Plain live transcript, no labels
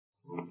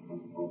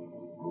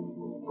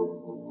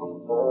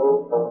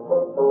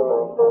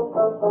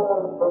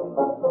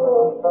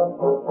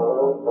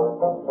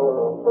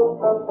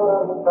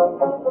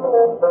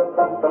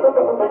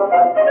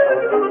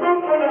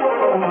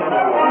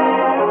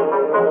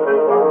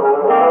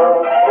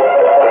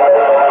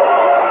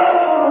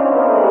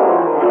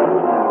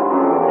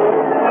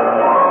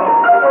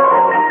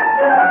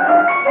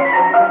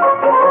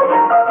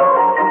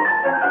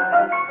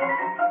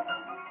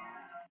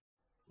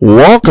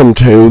Welcome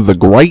to the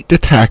Great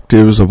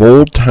Detectives of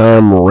Old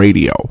Time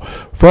Radio.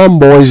 From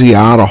Boise,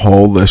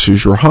 Idaho, this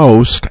is your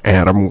host,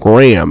 Adam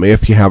Graham.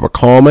 If you have a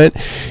comment,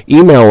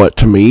 email it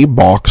to me,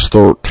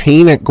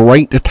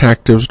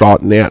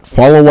 box13@greatdetectives.net.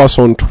 Follow us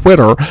on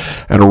Twitter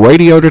at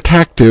Radio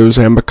Detectives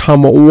and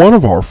become one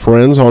of our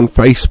friends on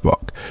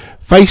Facebook.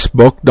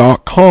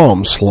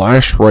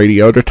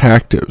 Facebook.com/Radio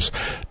Detectives.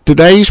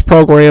 Today's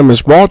program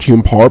is brought to you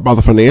in part by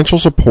the financial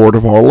support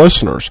of our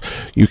listeners.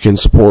 You can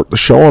support the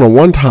show on a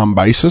one-time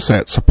basis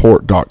at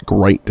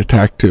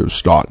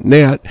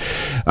support.greatdetectives.net.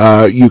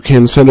 You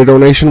can send a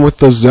donation with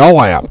the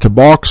Zelle app to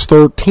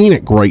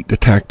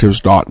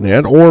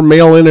box13@greatdetectives.net or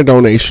mail in a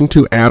donation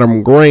to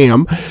Adam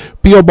Graham,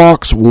 P.O.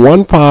 Box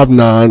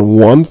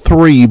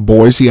 15913,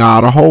 Boise,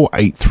 Idaho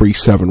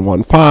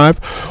 83715,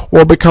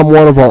 or become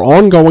one of our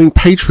ongoing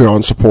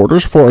Patreon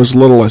supporters for as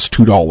little as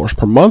 $2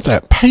 per month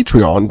at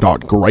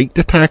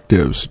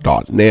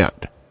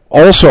patreon.greatdetectives.net.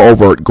 Also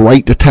over at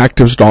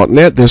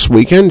greatdetectives.net this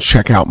weekend,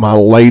 check out my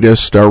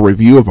latest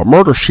review of a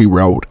Murder, She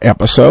Wrote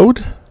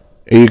episode.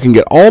 And you can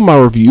get all my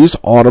reviews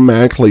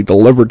automatically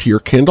delivered to your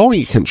Kindle.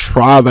 You can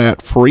try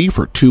that free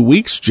for 2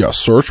 weeks.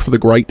 Just search for the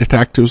Great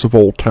Detectives of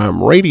Old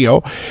Time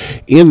Radio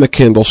in the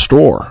Kindle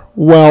store.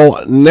 Well,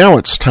 now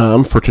it's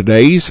time for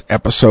today's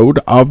episode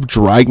of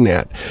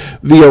Dragnet.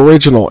 The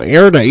original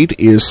air date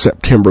is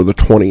September the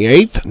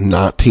 28th,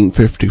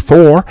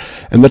 1954,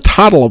 and the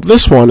title of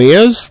this one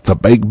is The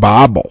Big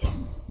Bible.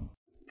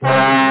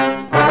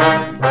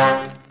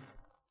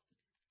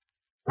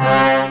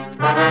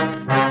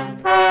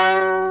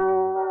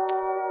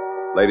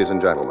 Ladies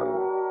and gentlemen,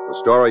 the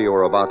story you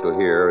are about to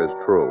hear is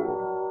true.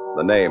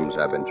 The names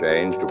have been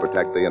changed to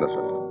protect the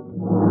innocent.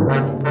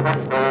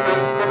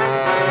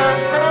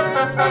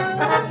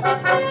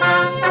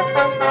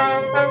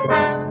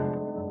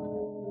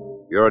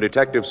 You're a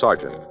detective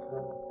sergeant.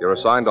 You're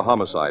assigned to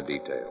homicide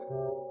detail.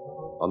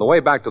 On the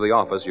way back to the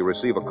office, you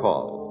receive a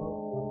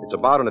call. It's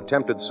about an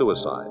attempted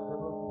suicide.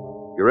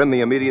 You're in the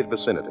immediate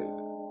vicinity.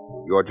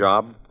 Your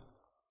job?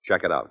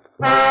 Check it out.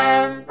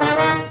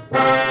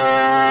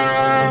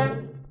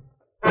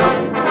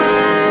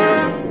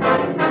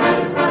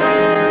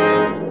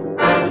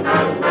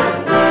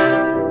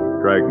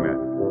 Dragnet,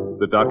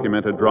 the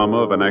documented drama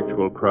of an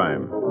actual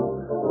crime.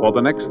 For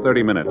the next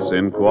 30 minutes,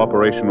 in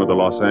cooperation with the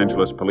Los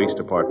Angeles Police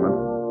Department,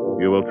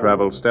 you will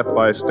travel step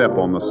by step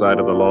on the side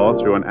of the law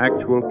through an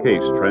actual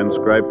case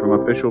transcribed from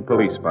official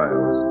police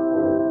files.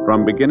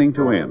 From beginning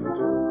to end,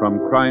 from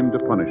crime to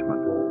punishment,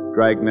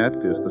 Dragnet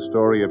is the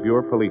story of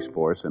your police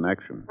force in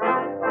action.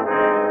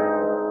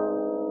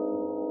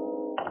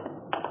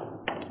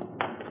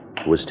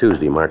 It was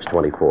Tuesday, March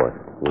 24th.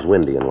 It was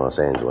windy in Los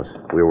Angeles.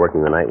 We were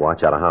working the night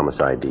watch out of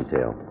homicide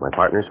detail. My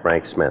partner's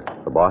Frank Smith.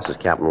 The boss is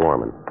Captain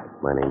Warman.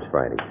 My name's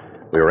Friday.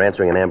 We were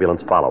answering an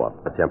ambulance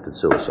follow-up, attempted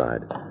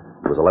suicide.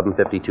 It was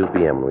 11:52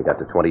 p.m. when we got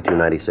to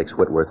 2296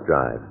 Whitworth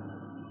Drive.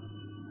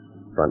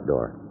 Front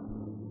door.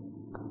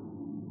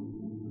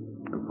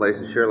 The place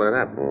is sure lit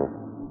up. Yeah.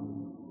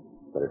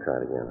 Better try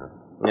it again, huh?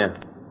 Yeah.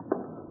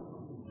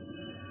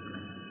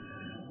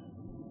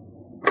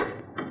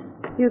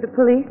 You the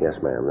police?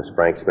 Yes, ma'am. This is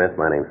Frank Smith.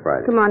 My name's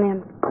Friday. Come on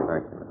in.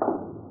 Thank you.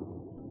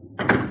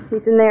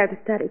 He's in there at the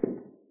study.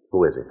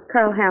 Who is it?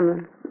 Carl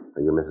Hamlin.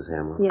 Are you Mrs.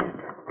 Hamlin? Yes.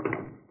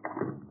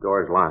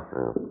 Door's locked.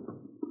 Oh.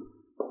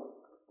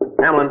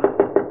 Hamlin.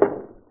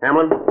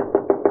 Hamlin.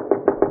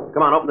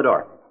 Come on, open the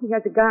door. He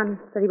has a gun.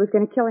 Said he was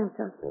going to kill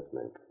himself. Yes,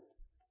 ma'am. Is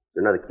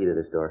there another key to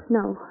this door?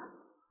 No.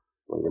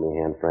 Well, give me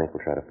a hand, Frank.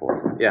 We'll try to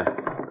force it. Yeah.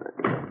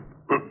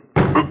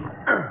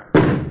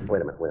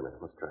 Wait a minute.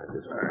 Let's try it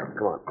this way.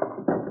 Come on.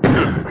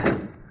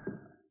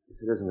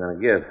 This isn't going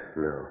to give.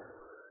 No.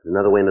 There's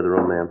another way into the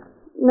room, ma'am?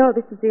 No,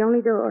 this is the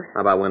only door.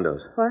 How about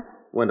windows? What?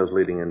 Windows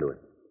leading into it.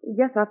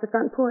 Yes, off the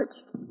front porch.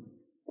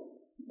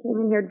 Came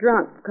in here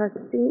drunk, caused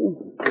a scene.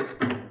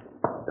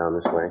 Down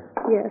this way?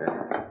 Yes.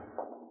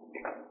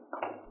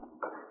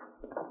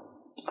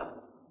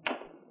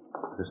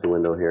 Is this the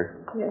window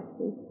here? Yes,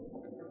 please.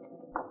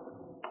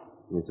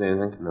 You see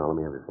anything? No, let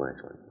me have your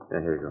flashlight.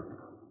 Yeah, here you go.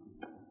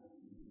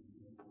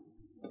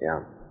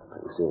 Yeah, I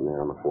can see him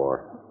there on the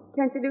floor.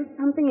 Can't you do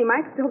something? He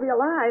might still be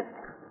alive.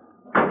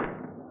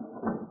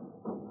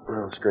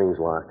 Well, the screen's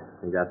locked.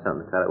 You got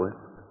something to cut it with?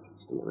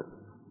 Just a minute.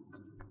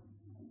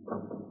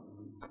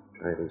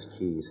 Try these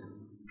keys.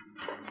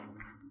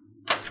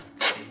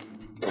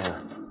 Yeah,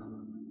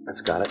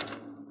 that's got it.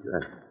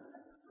 Good.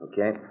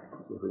 Okay.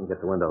 Let's see if we can get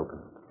the window open.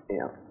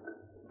 Yeah.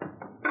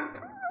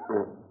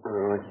 Oh,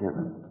 I can't.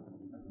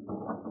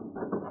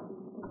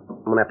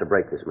 I'm going to have to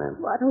break this, man.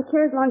 Well, I don't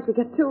care as long as you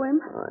get to him.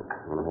 All right.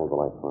 I'm going to hold the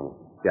light for me.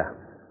 Yeah.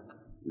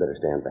 Better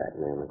stand back,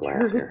 man. The glass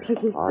Hurry, here.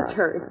 please. All Just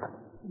hurry.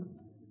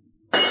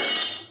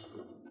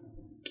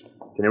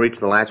 Can you reach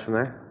the latch from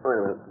there? Wait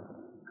a minute.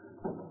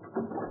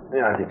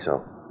 Yeah, I think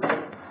so.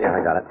 Yeah,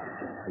 I got it.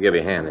 I'll give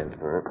you a hand in.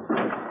 All right.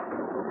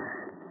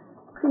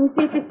 Can you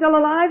see if he's still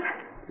alive?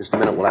 Just a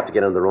minute. We'll have to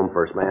get into the room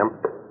first, ma'am.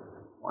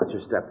 Watch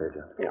your step there,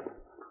 Joe. Yeah.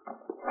 All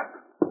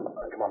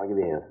right, come on, I'll give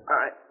you a hand. All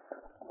right.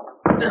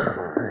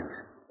 Thanks.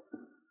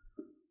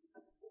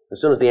 As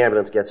soon as the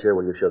ambulance gets here,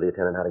 will you show the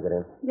attendant how to get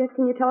in? Yes,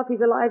 can you tell if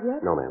he's alive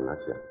yet? No, ma'am, not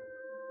yet.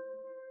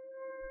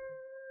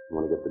 You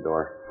want to get the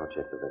door? I'll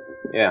check the victim.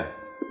 Yeah.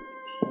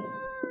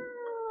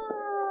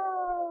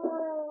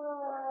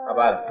 How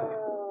about it?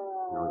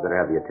 We better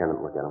have the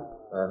attendant look at him.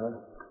 Uh-huh.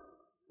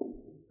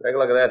 Take a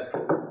look at that.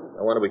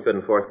 No wonder we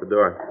couldn't force the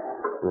door.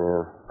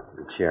 Yeah,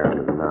 the chair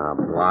under the knob.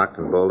 Locked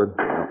and bolted.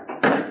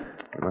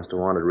 He must have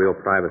wanted real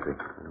privacy.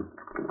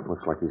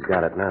 Looks like he's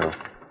got it now.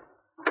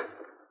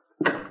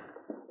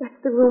 That's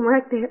the room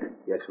right there.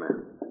 Yes,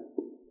 ma'am.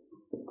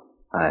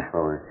 Hi.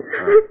 All right.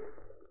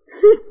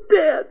 He's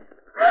dead.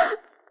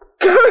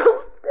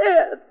 Carl's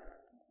dead.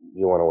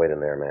 You want to wait in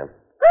there, ma'am?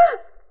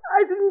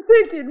 I didn't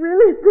think he'd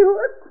really do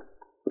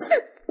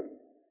it.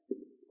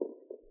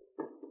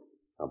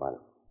 How about it?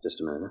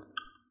 Just a minute.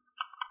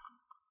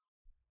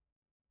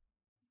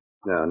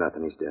 No,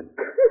 nothing. He's dead.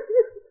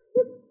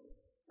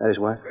 That his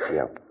wife?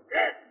 Yeah.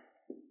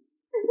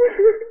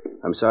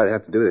 I'm sorry to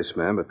have to do this,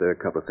 ma'am, but there are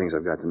a couple of things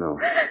I've got to know.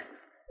 Go ahead.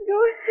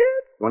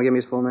 You want to give me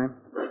his full name?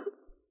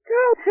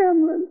 Carl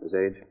Hamlin, His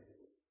age?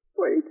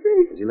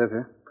 43. Does he live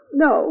here?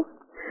 No.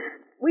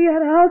 We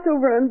had a house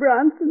over on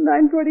Bronson,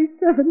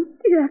 947.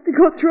 You have to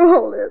go through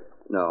all this.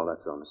 No,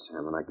 that's all, Mrs.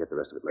 Hamlin. I get the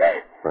rest of it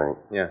later. Frank,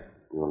 Yeah.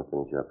 you want to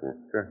finish up here?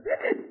 Sure.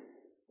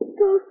 It's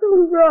all so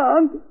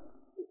wrong.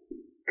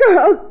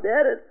 Carl's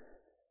dead. It's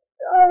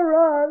all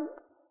wrong.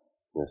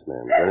 Yes,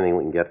 ma'am. Is there anything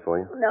we can get for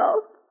you?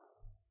 No.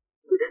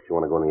 Do you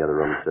want to go in the other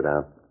room and sit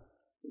down?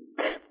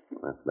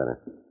 That's better.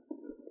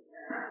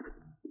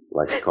 Would you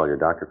like to call your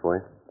doctor for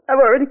you? I've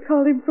already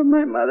called him from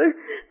my mother.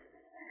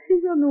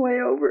 He's on the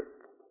way over.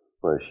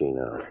 Where is she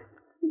now?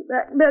 In the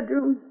back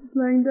bedroom. She's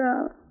laying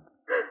down.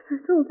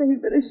 This whole thing's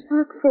been a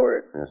shock for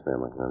her. Yes,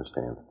 ma'am, I can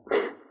understand.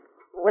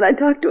 When I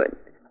talked to him,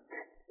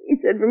 he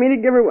said for me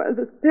to give her one of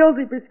the pills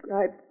he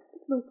prescribed.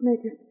 It's supposed to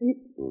make her sleep.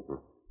 Mm-hmm.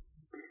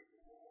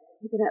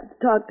 You're going to have to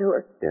talk to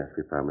her. Yes,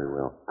 we probably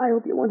will. I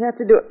hope you won't have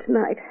to do it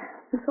tonight.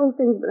 This whole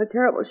thing's been a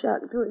terrible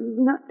shock to her. She's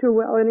not too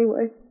well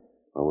anyway.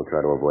 Well, we'll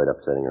try to avoid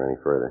upsetting her any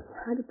further.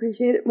 I'd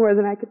appreciate it more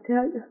than I could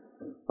tell you.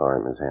 All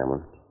right, Miss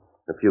Hamlin.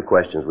 A few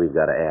questions we've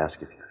got to ask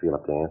if you feel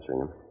up to answering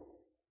them.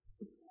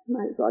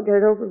 Might as well get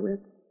it over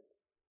with.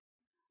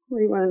 What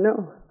do you want to know?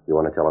 You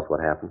want to tell us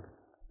what happened?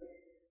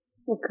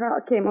 Well,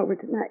 Carl came over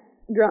tonight,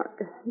 drunk.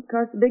 He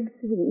caused a big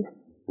scene.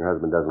 Your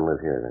husband doesn't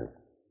live here, then?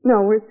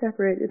 No, we're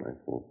separated. I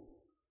see.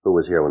 Who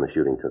was here when the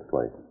shooting took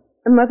place?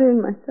 A mother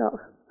and myself.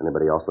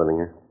 Anybody else living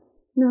here?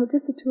 No,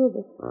 just the two of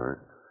us. All right.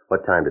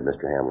 What time did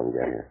Mr. Hamlin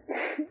get here?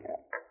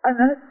 I'm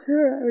not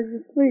sure. I was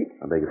asleep.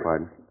 I beg your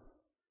pardon?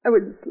 I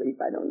was asleep.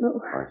 I don't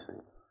know. I see.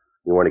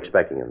 You weren't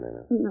expecting him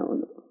then?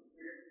 No.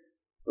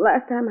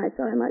 Last time I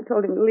saw him, I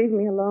told him to leave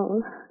me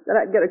alone, that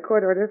I'd get a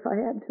court order if I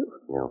had to.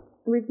 Yeah.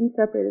 We've been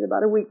separated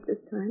about a week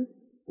this time.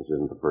 This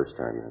isn't the first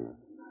time, then?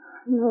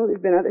 No,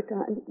 there's been other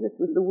times. This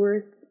was the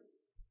worst.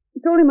 I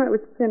told him I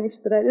was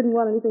finished, but I didn't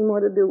want anything more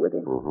to do with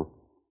him. Mm-hmm.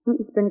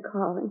 He's been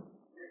calling.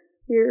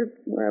 Here,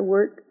 where I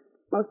work,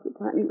 most of the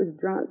time he was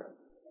drunk.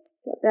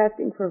 Kept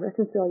asking for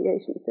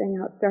reconciliation, saying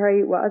how sorry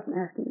he was and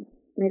asking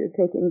me to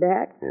take him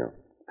back. Yeah.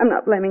 I'm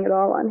not blaming it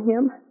all on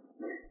him.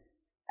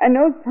 I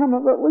know some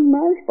of it was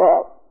my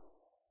fault.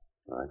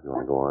 All right, you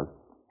want to go on?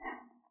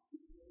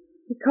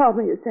 He called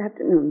me this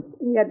afternoon.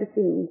 He had to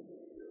see me.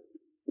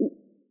 He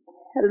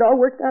had it all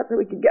worked out so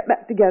we could get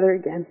back together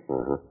again.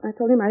 Uh-huh. I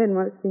told him I didn't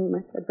want to see him.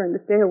 I said for him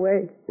to stay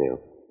away. Yeah.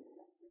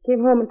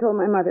 Came home and told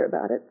my mother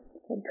about it.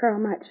 Said Carl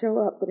might show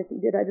up, but if he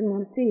did, I didn't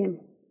want to see him.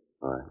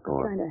 All right, go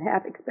on. Kind of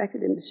half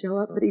expected him to show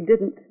up, but he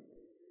didn't.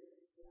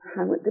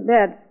 I went to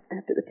bed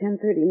after the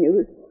 10:30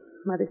 news.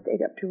 Mother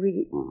stayed up to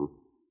read. Mm-hmm.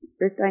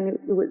 First I knew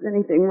there was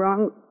anything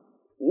wrong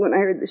when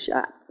I heard the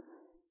shot.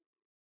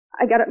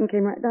 I got up and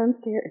came right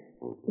downstairs.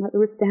 Mother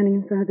was standing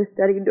in front of the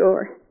study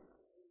door.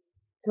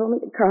 Told me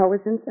that Carl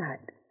was inside.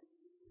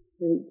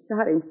 He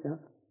shot himself.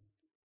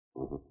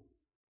 Mm-hmm.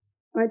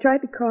 When I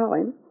tried to call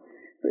him,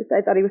 first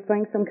I thought he was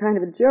playing some kind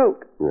of a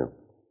joke. Yeah.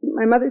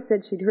 My mother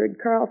said she'd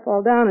heard Carl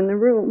fall down in the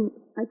room.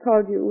 I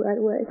called you right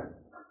away.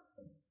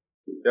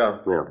 Joe.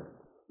 Yeah.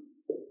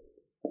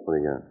 What do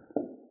you got?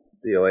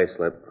 DOA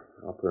slip.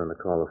 I'll put in the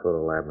call the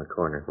photo lab in the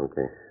corner.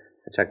 Okay.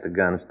 I checked the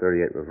guns,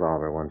 38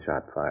 revolver, one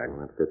shot fired.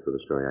 That fits with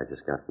the story I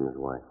just got from his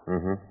wife.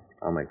 Mm-hmm.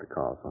 I'll make the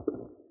calls.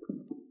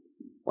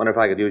 Wonder if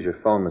I could use your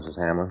phone, Mrs.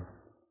 Hamlin.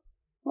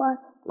 What?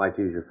 Like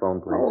to use your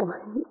phone, please? Oh,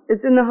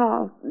 it's in the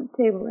hall, the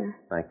table there.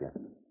 Thank you.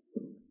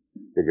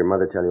 Did your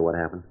mother tell you what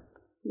happened?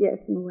 Yes,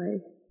 in a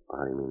way.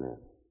 How do you mean that?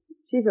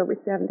 She's over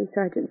 70,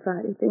 Sergeant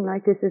Friday. Thing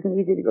like this isn't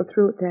easy to go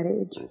through at that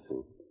age. I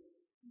see.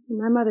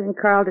 My mother and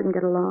Carl didn't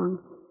get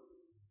along.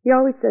 He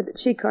always said that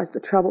she caused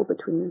the trouble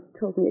between us.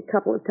 Told me a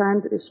couple of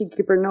times that if she'd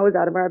keep her nose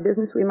out of our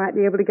business, we might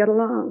be able to get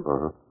along.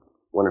 Uh-huh.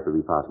 Wonder if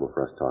it'd be possible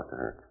for us to talk to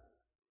her.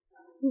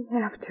 We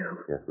have to.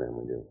 Yes, ma'am,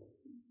 we do.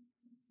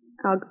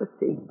 I'll go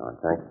see. All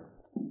right, thanks.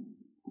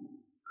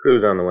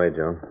 Crew's on the way,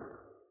 Joe.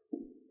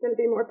 Going to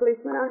be more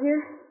policemen out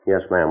here?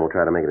 Yes, ma'am, we'll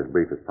try to make it as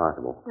brief as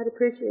possible. I'd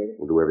appreciate it.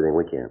 We'll do everything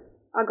we can.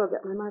 I'll go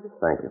get my mother.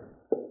 Thank you.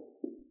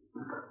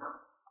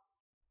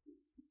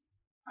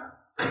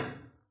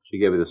 She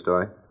gave you the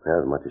story?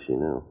 As much as she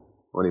knew.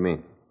 What do you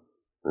mean?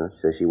 Well, she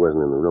says she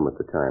wasn't in the room at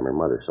the time. Her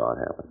mother saw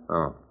it happen.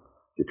 Oh.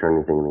 Did you turn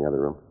anything in the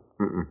other room?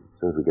 Mm-mm. As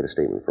soon as we get a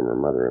statement from her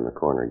mother and the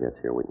coroner gets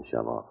here, we can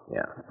shove off.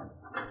 Yeah.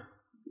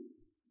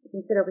 You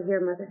can sit over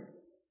here, Mother.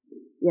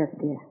 Yes,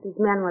 dear.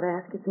 These men want to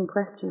ask you some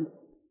questions.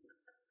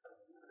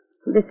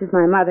 This is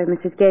my mother,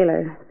 Mrs.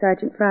 Gaylor.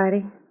 Sergeant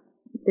Friday.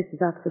 This is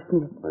Officer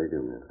Smith. How do you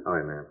do, ma'am? All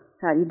right, ma'am.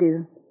 How do you do?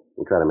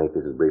 We'll try to make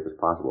this as brief as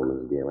possible,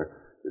 Mrs. Gaylor.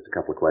 Just a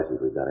couple of questions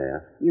we've got to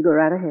ask. You go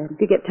right ahead.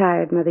 If you get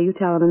tired, Mother, you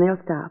tell them and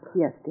they'll stop.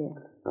 Yes, dear.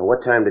 Now,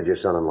 what time did your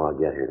son-in-law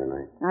get here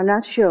tonight? I'm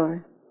not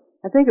sure.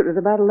 I think it was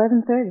about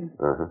 11:30.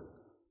 Uh-huh.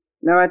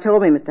 Nora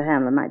told me Mr.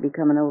 Hamlin might be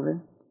coming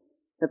over.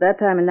 At that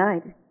time of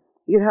night,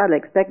 you'd hardly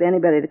expect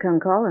anybody to come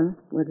calling,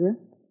 would you?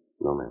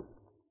 No, ma'am.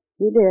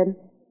 He did.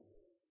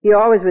 He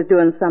always was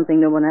doing something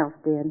no one else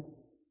did.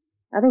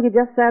 I think he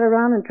just sat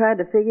around and tried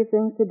to figure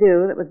things to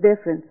do that was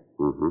different.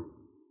 Mm-hmm.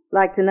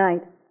 Like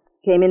tonight.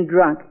 Came in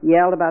drunk,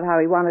 yelled about how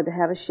he wanted to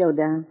have a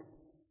showdown.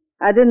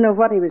 I didn't know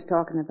what he was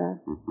talking about.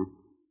 Mm-hmm.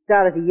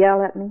 Started to yell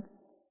at me.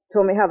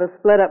 Told me how the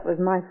split up was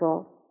my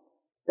fault.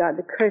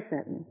 Started to curse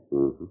at me.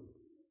 Mm-hmm.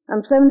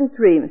 I'm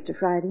 73, Mr.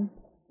 Friday.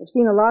 I've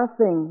seen a lot of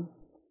things.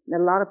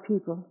 Met a lot of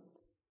people.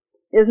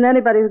 Isn't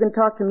anybody who can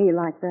talk to me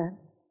like that.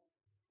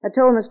 I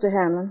told Mr.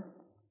 Hamlin.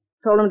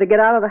 Told him to get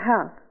out of the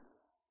house.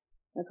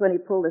 That's when he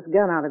pulled his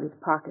gun out of his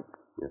pocket.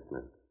 Yes,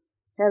 ma'am.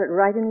 Had it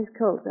right in his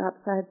coat,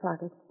 outside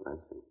pocket. I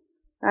see.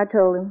 I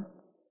told him.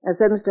 I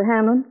said, Mr.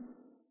 Hamlin,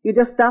 you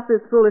just stop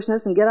this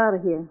foolishness and get out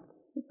of here.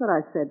 That's what I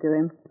said to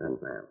him. Yes,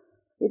 ma'am.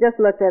 He just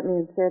looked at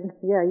me and said,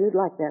 yeah, you'd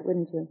like that,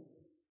 wouldn't you?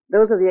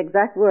 Those are the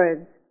exact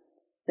words.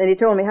 Then he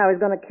told me how he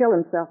was going to kill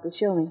himself to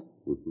show me.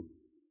 Mm-hmm.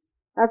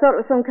 I thought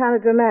it was some kind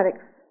of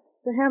dramatics.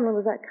 Mr. Hamlin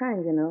was that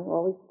kind, you know,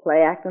 always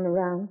play acting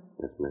around.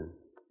 Yes, ma'am.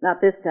 Not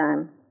this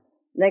time.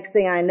 Next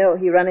thing I know,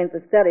 he run into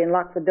the study and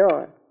locked the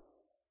door.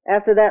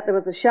 After that, there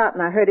was a shot,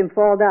 and I heard him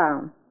fall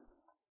down.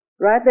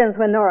 Right then's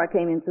when Nora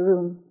came into the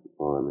room.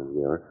 All right, Mrs.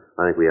 Gaylor.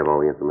 I think we have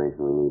all the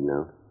information we need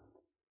now.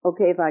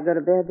 Okay, if I go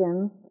to bed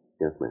then?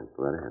 Yes, ma'am.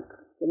 Go right ahead.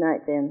 Good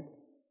night, then.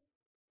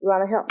 You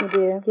want to help me,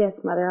 dear? Yes,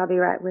 Mother, I'll be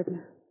right with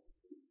you.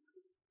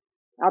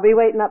 I'll be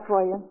waiting up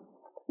for you.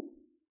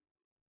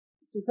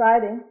 Mr.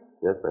 Friday,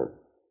 Yes, ma'am.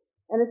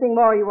 anything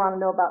more you want to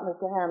know about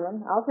Mr.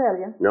 Hamlin, I'll tell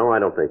you. No, I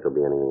don't think there'll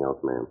be anything else,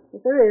 ma'am.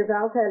 If there is,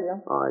 I'll tell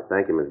you. All right.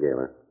 Thank you, Miss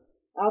Gaylor.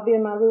 I'll be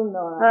in my room,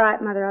 Nora. All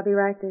right, Mother, I'll be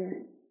right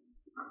there.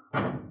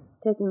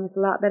 Taking this a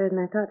lot better than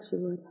I thought she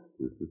would.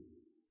 Mm-hmm.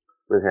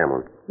 Miss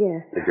Hamlin,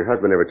 Yes. did your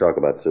husband ever talk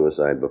about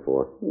suicide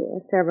before?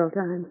 Yes, several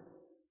times.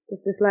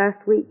 Just this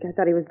last week, I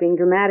thought he was being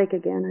dramatic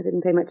again. I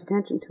didn't pay much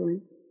attention to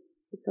him.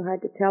 It's so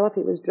hard to tell if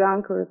he was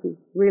drunk or if he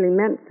really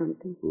meant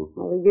something. Mm-hmm.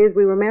 All the years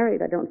we were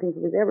married, I don't think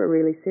he was ever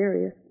really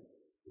serious.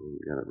 You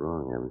got it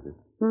wrong, haven't you?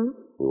 Hmm?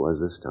 He was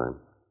this time.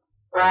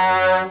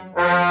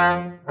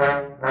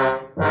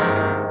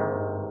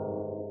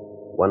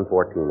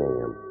 1:14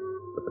 a.m.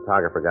 The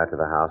photographer got to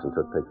the house and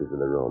took pictures of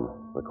the room.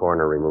 The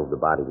coroner removed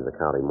the body to the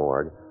county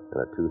morgue, and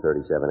at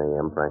 2:37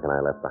 a.m., Frank and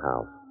I left the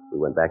house. We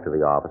went back to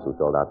the office and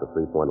filled out the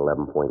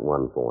 3.11.1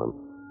 form,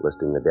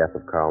 listing the death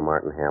of Carl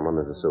Martin Hamlin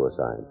as a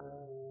suicide.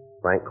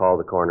 Frank called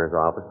the coroner's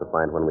office to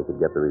find when we could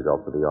get the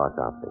results of the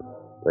autopsy.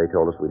 They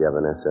told us we'd have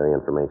the necessary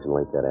information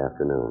late that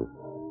afternoon.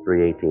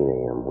 3:18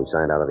 a.m., we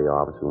signed out of the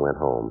office and went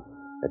home.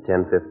 At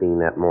 10:15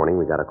 that morning,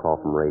 we got a call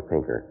from Ray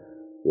Pinker.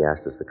 He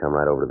asked us to come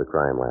right over to the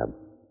crime lab.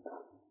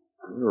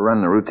 We were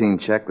running a routine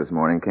check this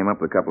morning. Came up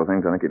with a couple of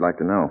things I think you'd like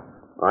to know.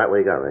 All right, what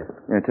do you got, Ray?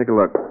 Yeah, take a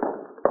look.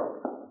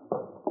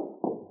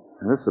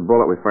 Now, this is a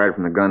bullet we fired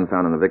from the gun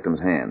found in the victim's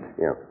hand.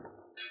 Yeah.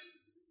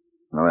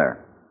 Now,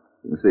 there.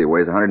 You can see it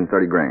weighs 130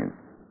 grains.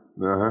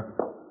 Uh-huh.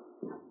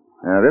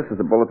 Now, this is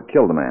the bullet that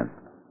killed the man.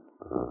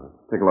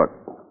 Take a look.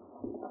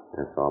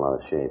 That's all out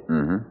of shape.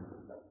 Mm-hmm.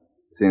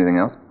 See anything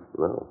else?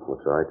 No,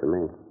 looks all right to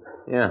me.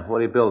 Yeah, what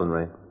are you building,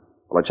 Ray?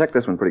 Well, I checked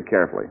this one pretty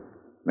carefully.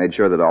 Made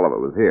sure that all of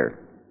it was here.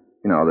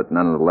 You know, that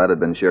none of the lead had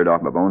been sheared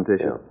off my bone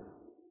tissue. Yeah.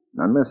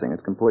 None missing.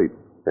 It's complete.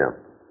 Yeah.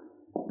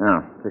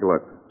 Now, take a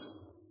look.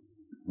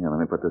 Yeah, let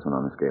me put this one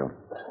on the scales.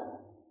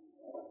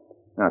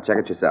 Now, check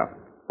it yourself.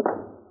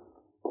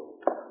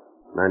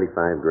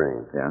 95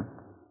 grains. Yeah?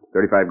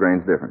 35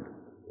 grains different.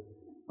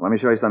 Well, let me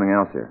show you something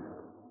else here.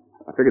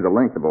 I figured the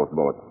length of both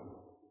bullets.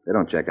 They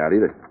don't check out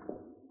either.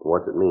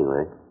 What's it mean,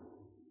 Ray?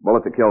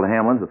 Bullet that killed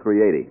Hamlin's a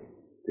 .380.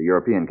 It's a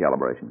European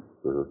calibration.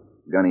 Mm-hmm.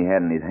 The gun he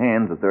had in his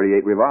hands a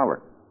 .38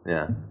 revolver.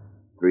 Yeah.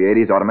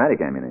 .380 is automatic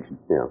ammunition.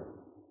 Yeah.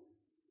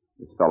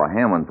 This fellow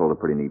Hamlin pulled a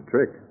pretty neat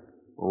trick.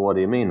 Well, what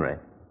do you mean, Ray?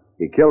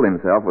 He killed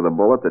himself with a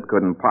bullet that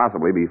couldn't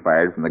possibly be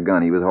fired from the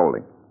gun he was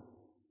holding.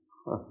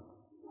 Huh.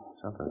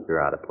 Something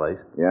sure out of place.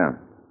 Yeah.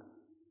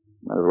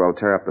 Might as well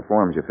tear up the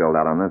forms you filled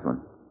out on this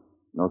one.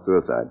 No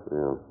suicide.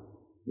 Yeah.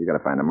 You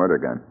gotta find a murder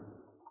gun.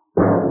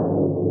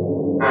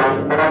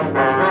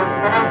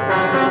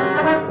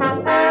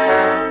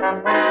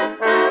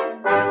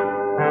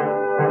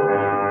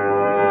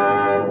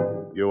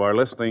 You are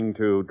listening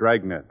to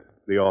Dragnet,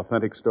 the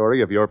authentic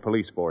story of your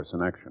police force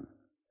in action.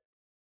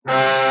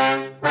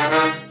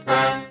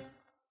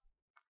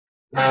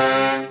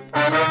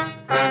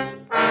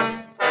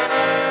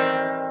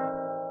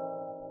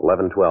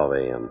 11:12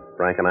 a.m.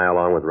 Frank and I,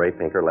 along with Ray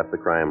Pinker, left the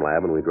crime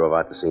lab and we drove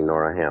out to see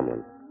Nora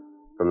Hamlin.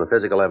 From the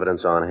physical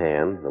evidence on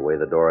hand, the way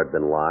the door had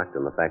been locked,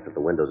 and the fact that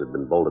the windows had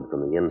been bolted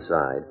from the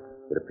inside,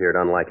 it appeared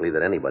unlikely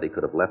that anybody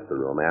could have left the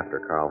room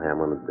after Carl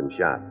Hamlin had been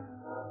shot.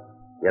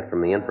 Yet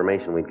from the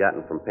information we'd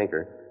gotten from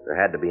Pinker, there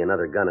had to be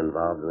another gun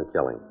involved in the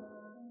killing.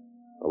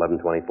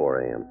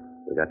 11:24 a.m.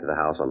 We got to the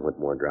house on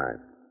Whitmore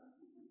Drive.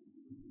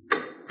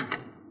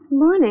 Good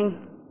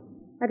morning.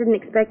 I didn't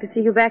expect to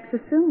see you back so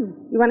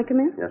soon. You want to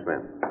come in? Yes,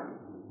 ma'am.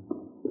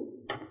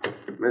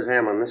 Miss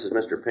Hamlin, this is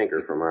Mr.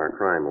 Pinker from our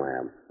crime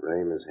lab.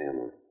 Ray, Miss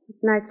Hamlin.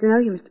 It's nice to know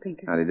you, Mr.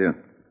 Pinker. How do you do?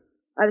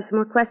 Are there some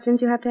more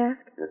questions you have to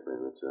ask? Yes,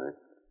 ma'am, that's all right.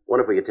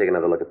 Wonder if we could take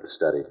another look at the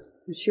study.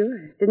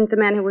 Sure. Didn't the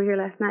men who were here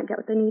last night get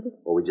what they needed?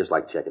 Well, we'd just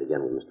like to check it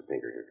again with Mr.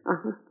 Pinker here.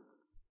 Uh-huh.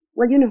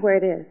 Well, you know where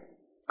it is.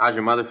 How's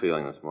your mother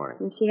feeling this morning?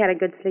 And she had a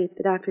good sleep.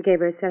 The doctor gave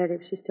her a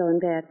sedative. She's still in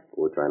bed.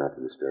 We'll try not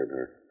to disturb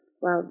her.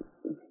 Well,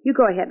 you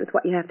go ahead with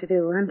what you have to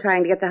do. I'm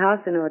trying to get the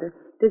house in order.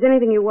 If there's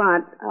anything you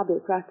want, I'll be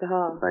across the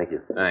hall. Thank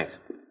you. Thanks.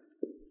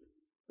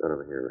 Right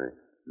over here, Ray.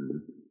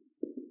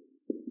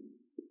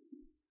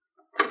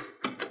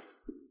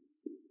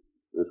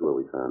 This is where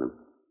we found him.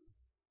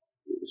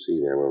 You can see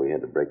there where we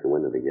had to break the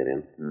window to get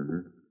in.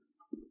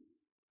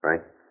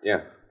 Frank?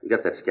 Yeah. You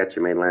got that sketch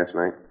you made last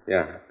night?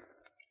 Yeah.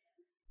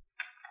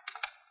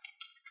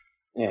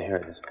 Yeah, here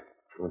it is.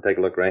 You want to take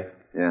a look, Ray?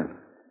 Yeah.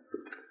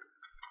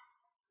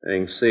 There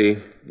you can see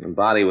the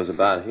body was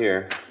about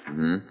here.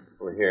 Mm-hmm.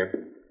 Over here.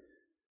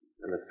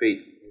 And the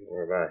feet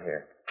were about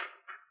here.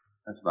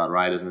 That's about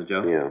right, isn't it,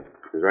 Joe? Yeah.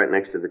 It was right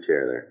next to the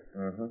chair there.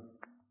 Mm-hmm.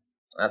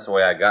 That's the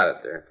way I got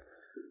it there.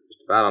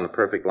 Just about on the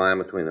perfect line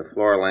between the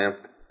floor lamp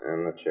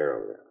and the chair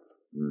over there.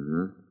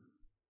 Mm-hmm.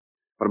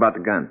 What about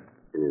the gun?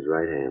 In his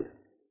right hand.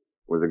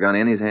 Was the gun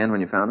in his hand when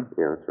you found him?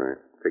 Yeah, that's right.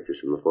 Pictures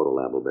from the photo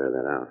lab will bear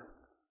that out.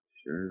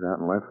 Sure is out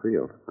in left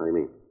field. How do you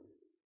mean?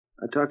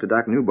 I talked to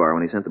Doc Newbar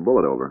when he sent the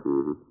bullet over.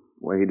 Mm-hmm.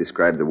 The way he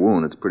described the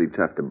wound, it's pretty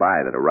tough to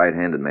buy that a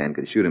right-handed man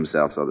could shoot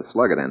himself so the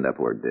slug would end up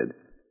where it did.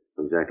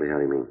 Exactly how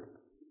do you mean?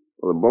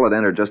 Well, the bullet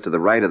entered just to the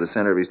right of the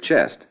center of his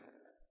chest.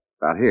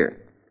 About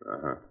here.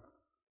 Uh-huh.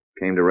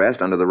 Came to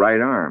rest under the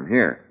right arm,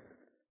 here.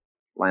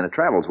 Line of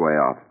travel's way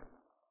off.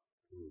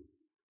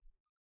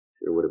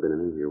 Sure would have been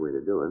an easier way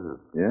to do it, huh?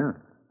 Yeah.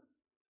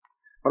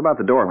 What about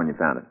the door when you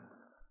found it?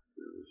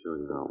 I'm sure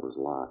you know it was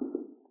locked.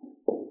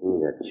 Give me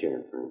that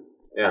chair, Frank.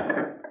 Yeah.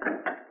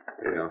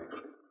 Here you go.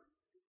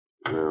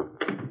 No.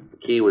 The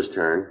key was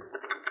turned.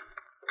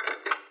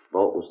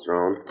 Bolt was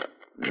thrown.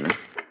 Yeah.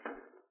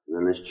 And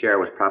then this chair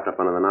was propped up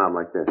under the knob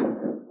like this.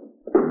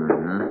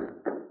 Mm-hmm.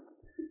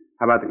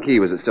 How about the key?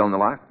 Was it still in the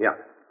lock? Yeah.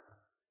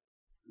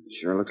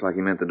 Sure looks like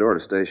he meant the door to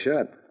stay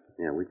shut.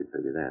 Yeah, we could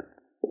figure that.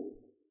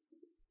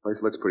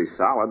 Place looks pretty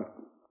solid.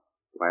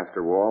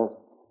 Plaster walls.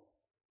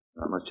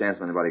 Not much chance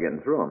of anybody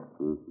getting through them.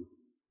 Mm-hmm.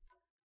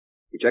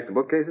 You checked the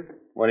bookcases?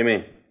 What do you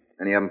mean?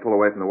 Any of them pull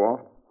away from the wall?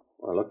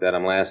 Well, I looked at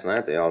them last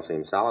night. They all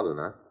seem solid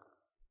enough.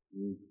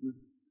 Mm-hmm.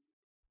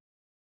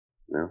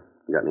 No?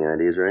 You got any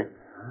ideas, Ray?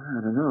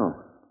 I don't know.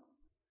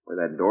 The way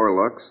that door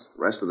looks,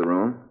 rest of the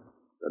room,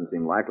 doesn't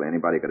seem likely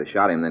anybody could have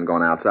shot him and then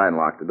gone outside and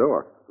locked the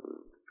door.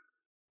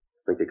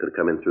 Think they could have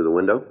come in through the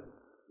window?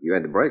 You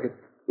had to break it.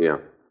 Yeah.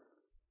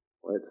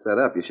 The way it's set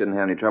up, you shouldn't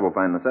have any trouble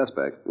finding the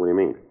suspect. What do you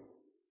mean?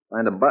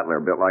 Find a butler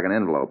built like an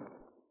envelope.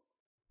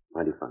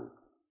 How'd you find it?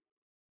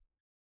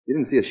 You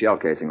didn't see a shell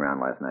casing around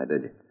last night,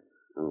 did you?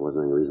 Well, there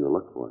wasn't any reason to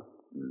look for it.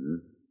 Mm-hmm.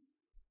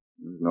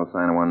 There's no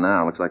sign of one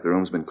now. Looks like the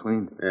room's been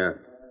cleaned. Yeah.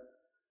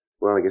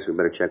 Well, I guess we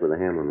better check with the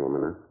Hamlin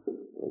woman, huh?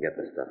 We'll get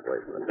this stuff away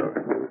from the door.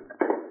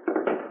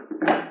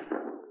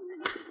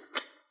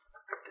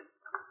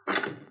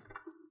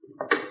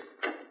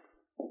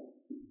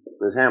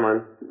 Miss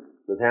Hamlin?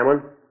 Miss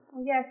Hamlin?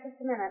 Oh, yes, just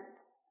a minute.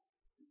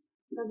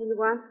 Something you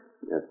want?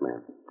 Yes,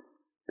 ma'am.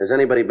 Has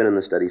anybody been in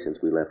the study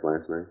since we left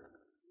last night?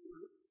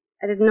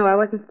 I didn't know I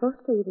wasn't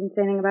supposed to. You didn't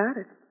say anything about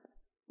it.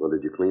 Well,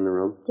 did you clean the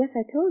room? Yes,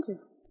 I told you.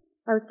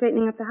 I was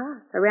straightening up the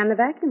house. I ran the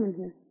vacuum in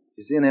here. Did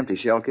you see an empty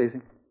shell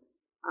casing?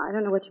 I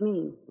don't know what you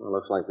mean. Well, it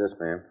looks like this,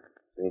 ma'am.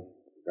 See?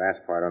 The grass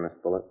part on this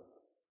bullet.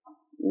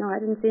 No, I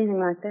didn't see anything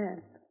like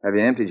that. Have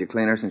you emptied your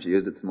cleaner since you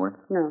used it this morning?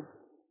 No.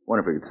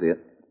 Wonder if we could see it.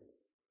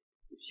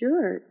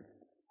 Sure.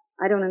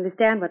 I don't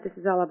understand what this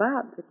is all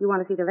about. If you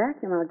want to see the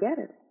vacuum, I'll get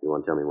it. You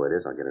want to tell me where it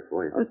is? I'll get it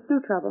for you. Oh, it's no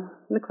trouble.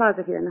 In the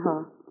closet here in the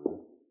hall.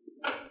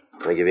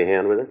 Can I give you a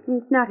hand with it?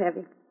 It's not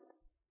heavy.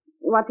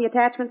 You want the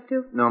attachments,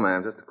 too? No,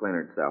 ma'am. Just the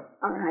cleaner itself.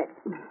 All right.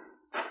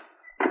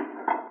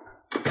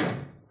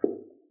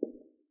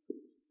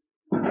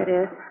 There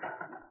it is.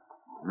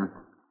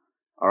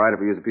 All right if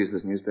we use a piece of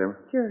this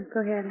newspaper? Sure, go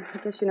ahead.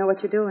 I guess you know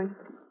what you're doing.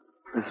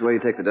 This is the way you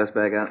take the dust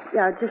bag out?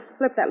 Yeah, just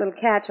flip that little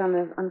catch on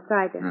the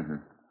side there. Mm-hmm.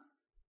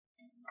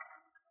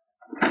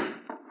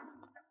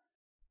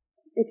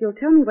 If you'll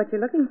tell me what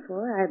you're looking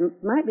for, I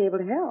might be able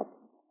to help.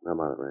 How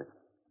about it, Ray?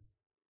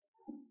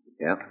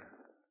 Yeah.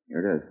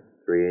 Here it is.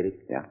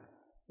 380? Yeah.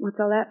 What's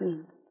all that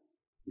mean?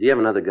 Do you have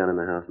another gun in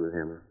the house, Miss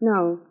Hamlin?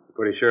 No.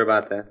 Pretty sure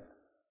about that?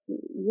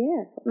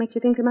 Yes. What makes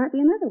you think there might be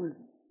another one?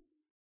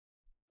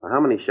 Well, how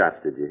many shots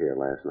did you hear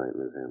last night,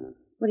 Miss Hamlin?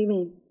 What do you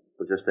mean?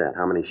 Well, just that.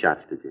 How many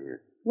shots did you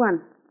hear?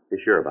 One. You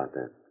sure about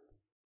that?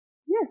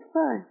 Yes,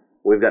 why?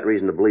 We've got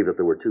reason to believe that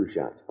there were 2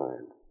 shots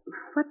fired.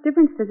 What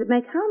difference does it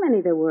make how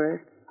many there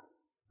were?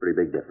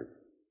 Pretty big difference.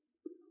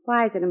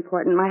 Why is it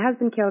important? My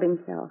husband killed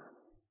himself.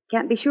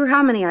 Can't be sure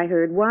how many I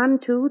heard. 1,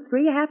 2,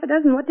 3, half a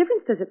dozen. What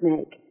difference does it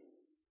make?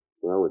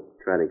 Well, we'll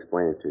try to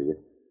explain it to you.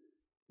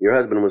 Your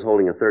husband was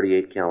holding a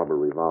 .38 caliber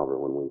revolver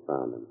when we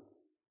found him.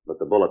 But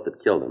the bullet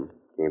that killed him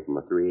came from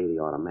a .380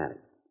 automatic.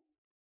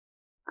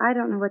 I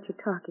don't know what you're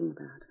talking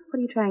about. What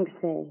are you trying to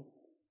say?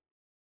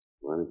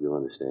 Well, I think you'll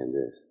understand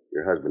this.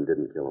 Your husband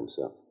didn't kill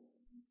himself.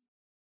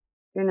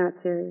 You're not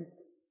serious.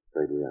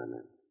 Afraid we are,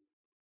 ma'am.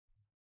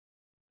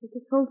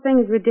 This whole thing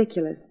is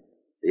ridiculous.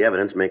 The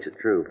evidence makes it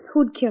true.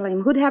 Who'd kill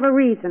him? Who'd have a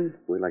reason?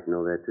 We'd like to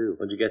know that, too.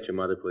 Would you get your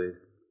mother, please?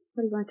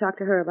 What do you want to talk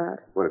to her about?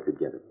 What if you'd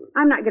get it, please?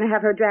 I'm not going to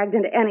have her dragged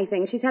into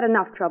anything. She's had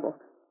enough trouble.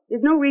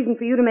 There's no reason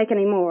for you to make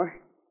any more.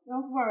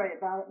 Don't worry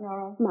about it,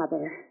 Nora.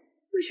 Mother,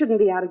 you shouldn't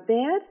be out of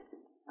bed.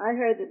 I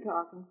heard the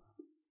talking.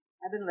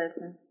 I've been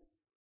listening.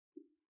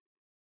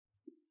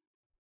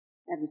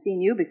 Haven't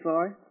seen you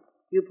before.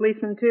 You a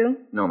policeman, too?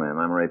 No, ma'am.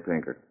 I'm Ray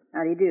Pinker.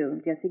 How do you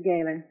do? Jesse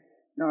Gaylor,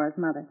 Nora's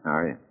mother. How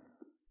are you?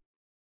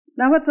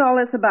 Now, what's all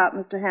this about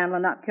Mr.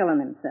 Hamlin not killing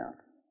himself?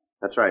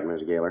 That's right,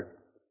 Miss Gaylor.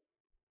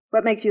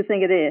 What makes you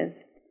think it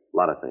is? A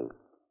lot of things.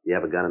 Do you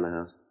have a gun in the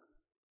house?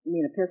 You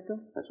mean a pistol?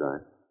 That's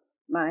right.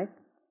 Might.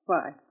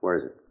 Why? Where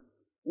is it?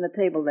 In the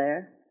table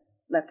there.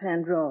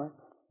 Left-hand drawer.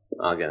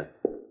 I'll get it.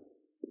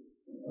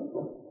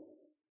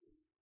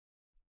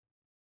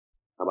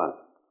 How about it?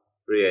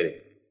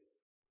 $380.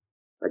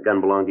 That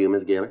gun belong to you,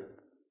 Miss Gaylor?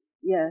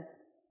 Yes.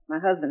 My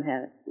husband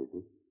had it. Mm-hmm.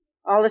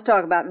 All this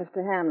talk about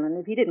Mr. Hamlin.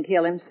 If he didn't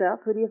kill himself,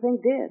 who do you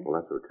think did? Well,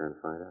 that's what we're trying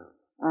to find out.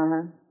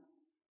 Uh-huh.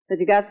 But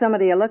you got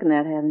somebody you're looking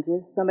at, haven't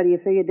you? Somebody you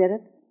figure did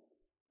it?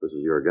 This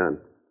is your gun.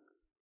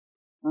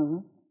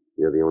 Uh-huh.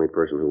 You're the only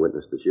person who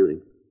witnessed the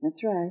shooting.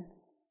 That's right.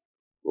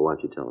 Well, why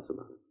don't you tell us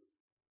about it?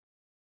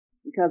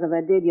 Because if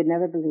I did, you'd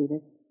never believe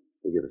it.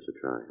 Well, give us a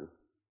try, huh?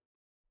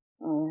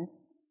 All right.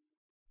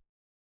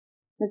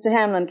 Mr.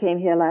 Hamlin came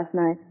here last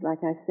night,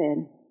 like I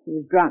said. He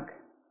was drunk.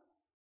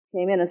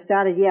 Came in and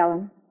started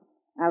yelling.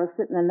 I was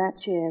sitting in that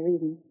chair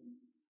reading.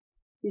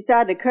 He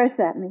started to curse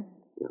at me.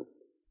 Yeah.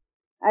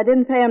 I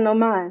didn't pay him no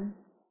mind.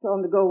 Told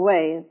him to go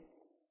away.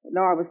 But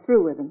Nora was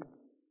through with him.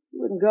 He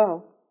wouldn't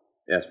go.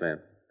 Yes, ma'am.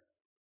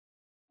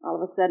 All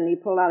of a sudden, he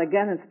pulled out a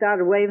gun and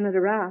started waving it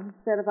around.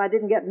 Said if I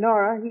didn't get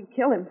Nora, he'd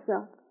kill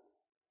himself.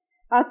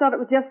 I thought it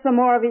was just some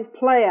more of his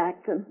play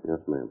acting.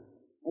 Yes, ma'am.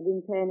 I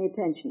didn't pay any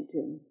attention to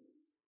him.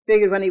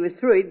 Figured when he was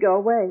through, he'd go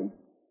away.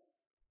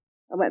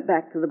 I went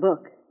back to the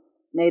book.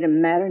 Made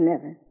him madder than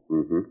ever.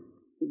 Mm-hmm.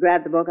 He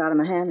grabbed the book out of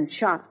my hand and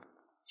shot.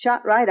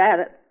 Shot right at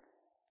it.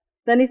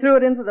 Then he threw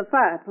it into the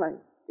fireplace.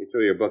 You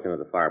threw your book into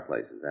the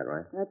fireplace, is that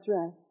right? That's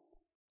right.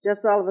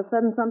 Just all of a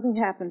sudden, something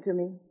happened to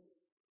me.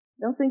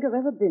 Don't think I've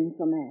ever been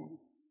so mad.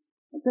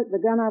 I took the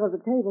gun out of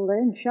the table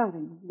there and shot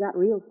him. Got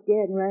real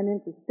scared and ran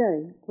into the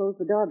study. Closed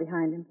the door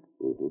behind him.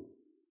 Mm-hmm.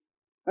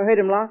 I heard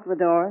him lock the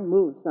door and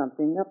move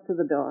something up to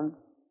the door.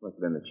 Must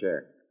have been the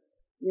chair.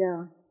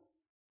 Yeah,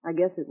 I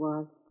guess it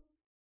was.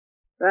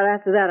 Right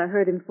after that, I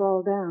heard him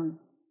fall down.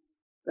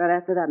 Right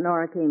after that,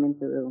 Nora came into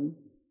the room.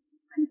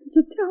 Why didn't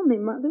you tell me,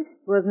 Mother?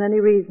 Wasn't any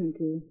reason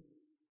to.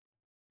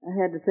 I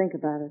had to think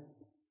about it.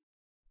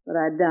 But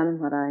I'd done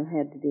what I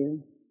had to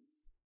do.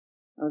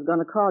 I was going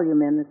to call you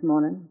men this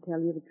morning and tell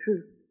you the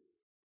truth.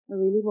 I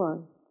really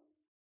was.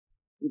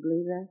 You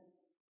believe that?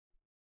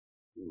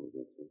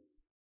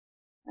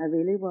 I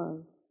really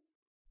was.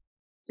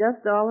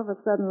 Just all of a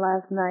sudden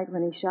last night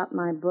when he shot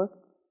my book,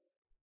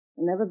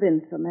 I've never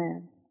been so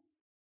mad.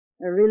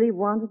 I really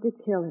wanted to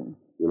kill him.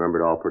 You remember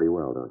it all pretty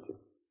well, don't you?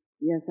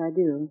 Yes, I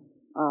do.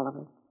 All of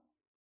it.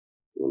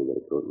 You want to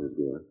get a coat, Miss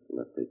Gaylor?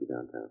 Let's take you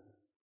downtown.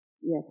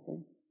 Yes, sir.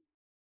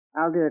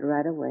 I'll do it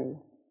right away.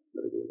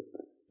 Better give it a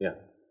try. Yeah.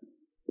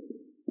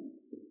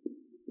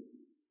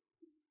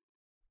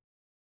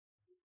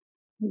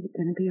 Is it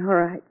going to be all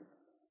right?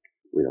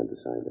 We don't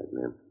decide that,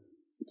 ma'am.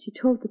 But she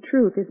told the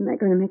truth. Isn't that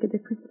going to make a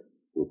difference?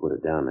 We'll put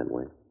it down that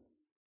way.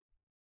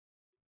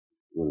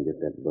 You want to get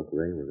that book,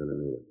 Ray? We're going to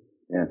need it.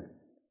 Yeah.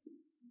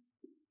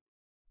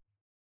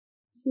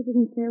 She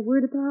didn't say a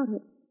word about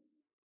it.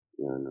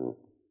 Yeah, I know.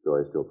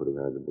 Story's still pretty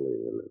hard to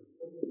believe, isn't it?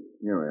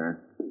 Here we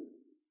are.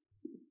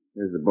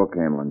 Here's the book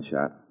Hamlin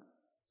shot.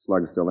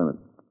 Slug's still in it.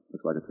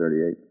 Looks like a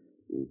 38.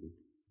 Mm-hmm.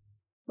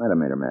 Might have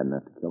made her mad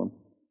enough to kill him.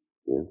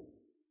 Yeah?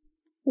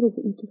 What is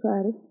it, Mr.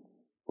 Friday?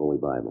 Holy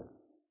Bible.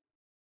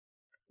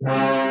 The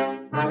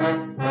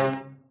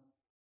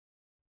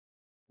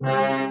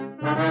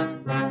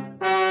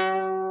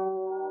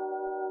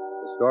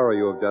story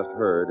you have just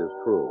heard is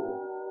true.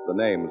 The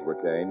names were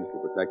changed to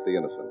protect the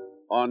innocent.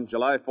 On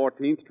July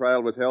 14th,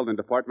 trial was held in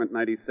Department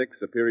 96,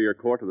 Superior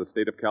Court of the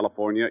State of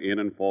California, in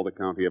and for the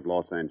County of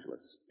Los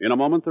Angeles. In a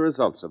moment, the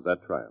results of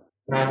that trial.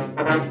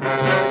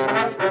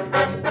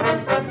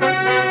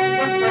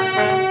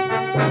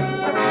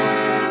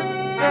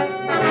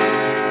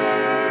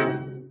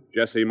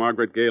 Jessie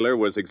Margaret Gaylor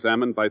was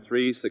examined by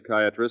 3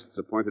 psychiatrists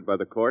appointed by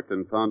the court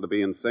and found to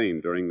be insane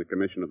during the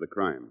commission of the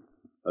crime.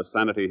 A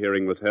sanity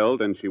hearing was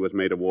held, and she was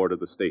made a ward of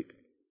the state.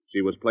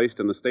 She was placed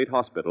in the state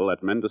hospital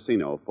at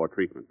Mendocino for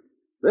treatment.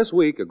 This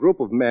week, a group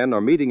of men are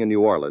meeting in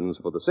New Orleans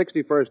for the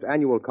 61st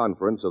Annual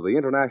Conference of the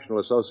International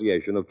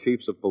Association of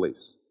Chiefs of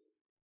Police.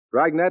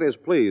 Dragnet is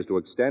pleased to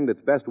extend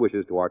its best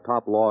wishes to our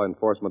top law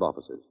enforcement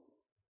officers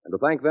and to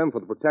thank them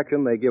for the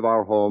protection they give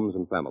our homes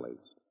and families.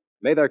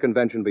 May their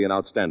convention be an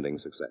outstanding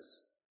success.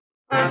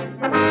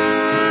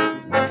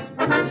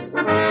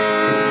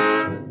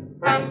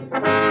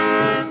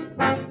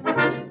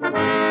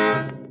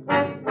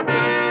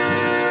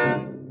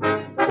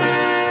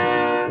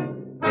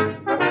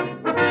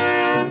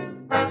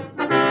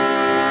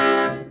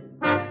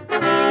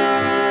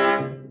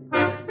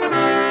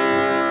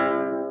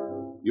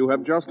 You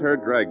have just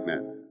heard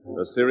Dragnet,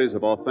 a series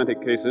of authentic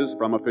cases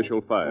from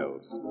official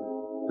files.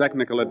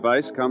 Technical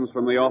advice comes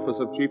from the Office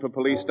of Chief of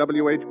Police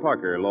W.H.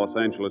 Parker, Los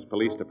Angeles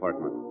Police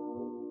Department.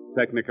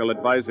 Technical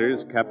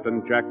advisors,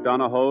 Captain Jack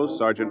Donahoe,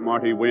 Sergeant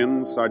Marty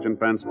Wynn, Sergeant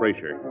Vance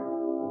Brasher.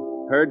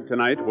 Heard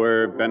tonight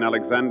were Ben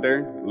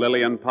Alexander,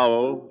 Lillian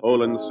Powell,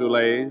 Olin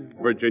Soule,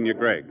 Virginia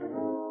Gregg.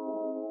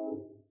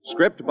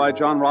 Script by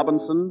John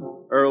Robinson,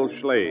 Earl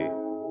Schley.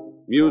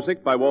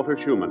 Music by Walter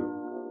Schumann.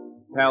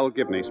 Hal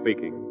Gibney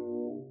speaking.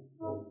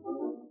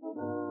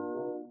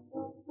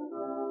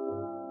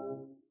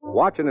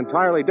 Watch an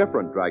entirely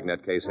different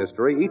Dragnet case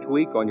history each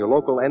week on your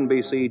local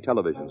NBC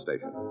television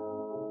station.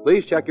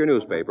 Please check your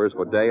newspapers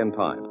for day and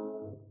time.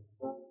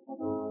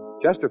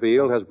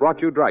 Chesterfield has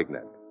brought you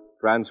Dragnet,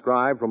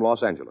 transcribed from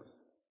Los Angeles.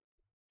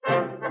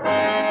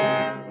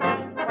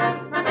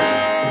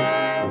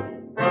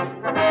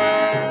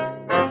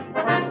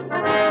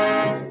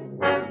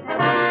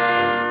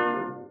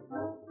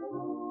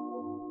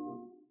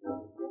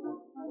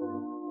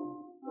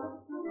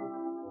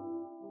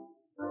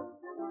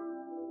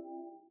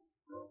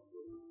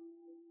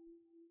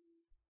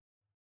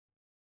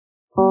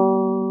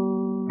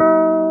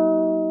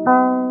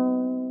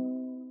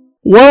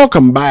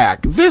 Welcome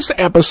back. This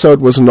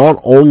episode was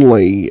not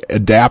only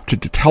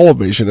adapted to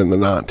television in the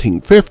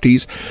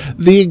 1950s,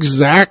 the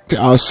exact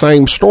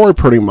same story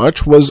pretty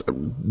much was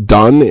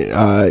done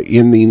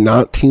in the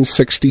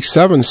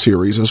 1967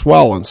 series as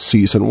well in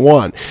season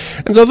 1.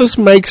 And so this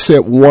makes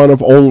it one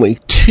of only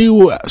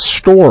 2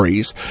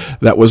 stories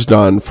that was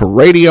done for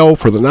radio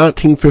for the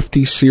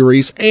 1950s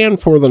series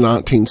and for the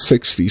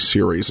 1960s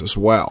series as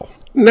well.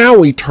 Now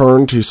we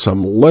turn to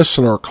some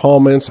listener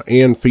comments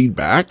and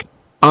feedback.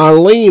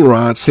 Eileen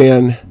writes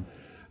in,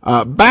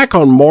 back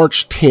on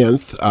March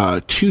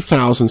 10th,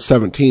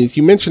 2017,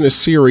 you mentioned a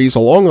series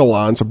along the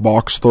lines of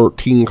Box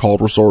 13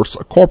 called Resorts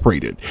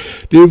Incorporated.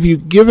 Did you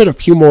give it a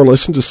few more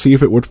listens to see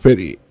if it would fit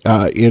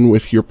in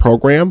with your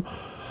program?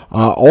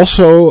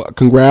 Also,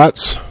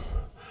 congrats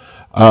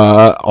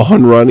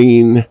on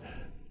running...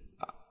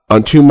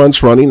 On 2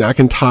 months running, I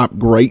can type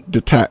great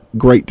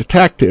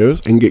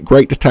detectives and get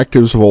great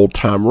detectives of old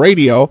time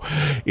radio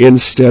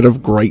instead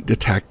of great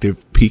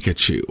detective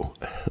Pikachu.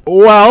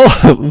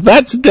 Well,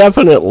 that's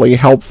definitely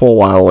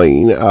helpful,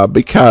 Eileen,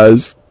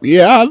 because,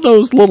 yeah,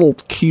 those little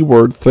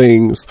keyword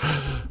things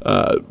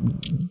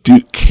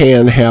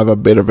can have a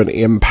bit of an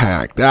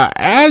impact.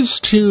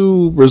 As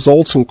to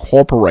Results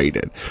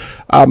Incorporated,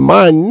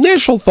 my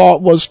initial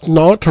thought was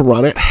not to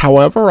run it.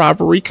 However, I've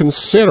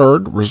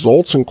reconsidered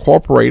Results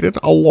Incorporated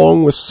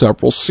along with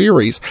several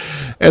series,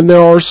 and there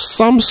are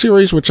some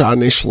series which I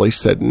initially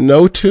said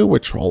no to,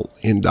 which we'll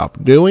end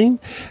up doing,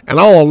 and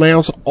I'll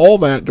announce all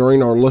that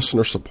during our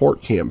listener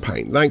support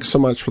campaign. Thanks so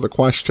much for the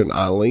question,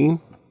 Eileen.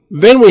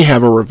 Then we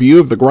have a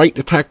review of the Great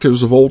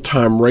Detectives of Old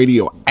Time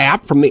Radio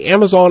app from the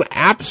Amazon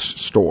App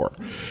Store.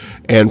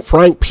 And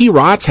Frank P.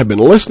 writes, have been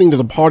listening to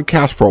the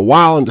podcast for a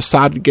while and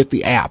decided to get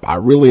the app. I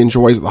really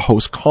enjoy the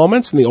host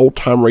comments, and the Old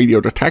Time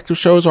Radio detective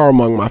shows are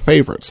among my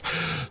favorites.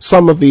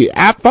 Some of the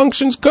app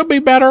functions could be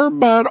better,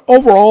 but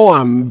overall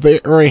I'm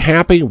very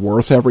happy,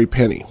 worth every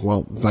penny.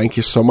 Well, thank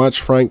you so much,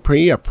 Frank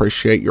P. I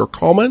appreciate your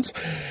comments.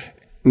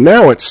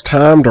 Now it's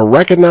time to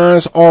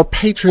recognize our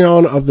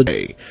Patreon of the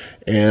day.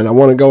 And I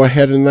want to go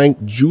ahead and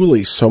thank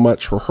Julie so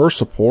much for her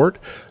support.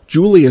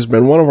 Julie has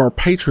been one of our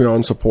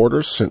Patreon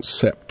supporters since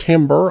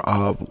September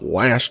of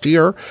last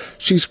year.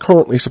 She's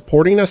currently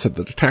supporting us at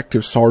the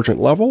Detective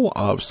Sergeant level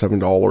of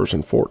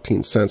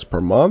 $7.14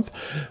 per month.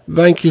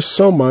 Thank you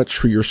so much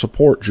for your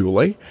support,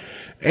 Julie.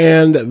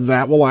 And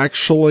that will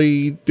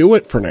actually do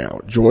it for now.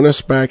 Join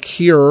us back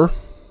here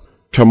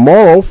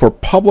tomorrow for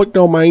Public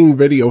Domain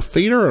Video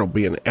Theater. It'll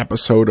be an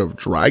episode of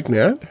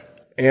Dragnet.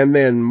 And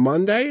then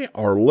Monday,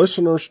 our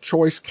Listener's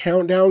Choice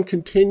Countdown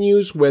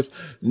continues with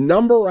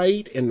number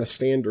 8 in the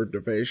Standard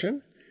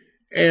Division.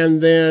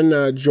 And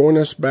then join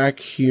us back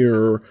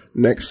here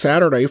next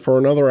Saturday for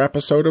another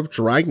episode of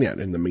Dragnet.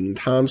 In the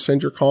meantime,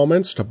 send your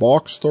comments to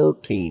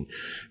Box13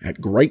 at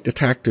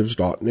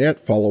greatdetectives.net.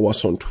 Follow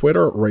us on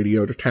Twitter at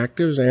Radio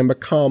Detectives and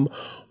become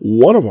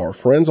one of our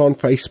friends on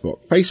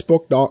Facebook,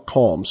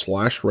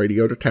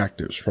 facebook.com/Radio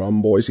Detectives.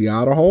 From Boise,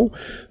 Idaho,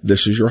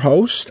 this is your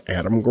host,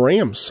 Adam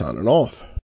Graham, signing off.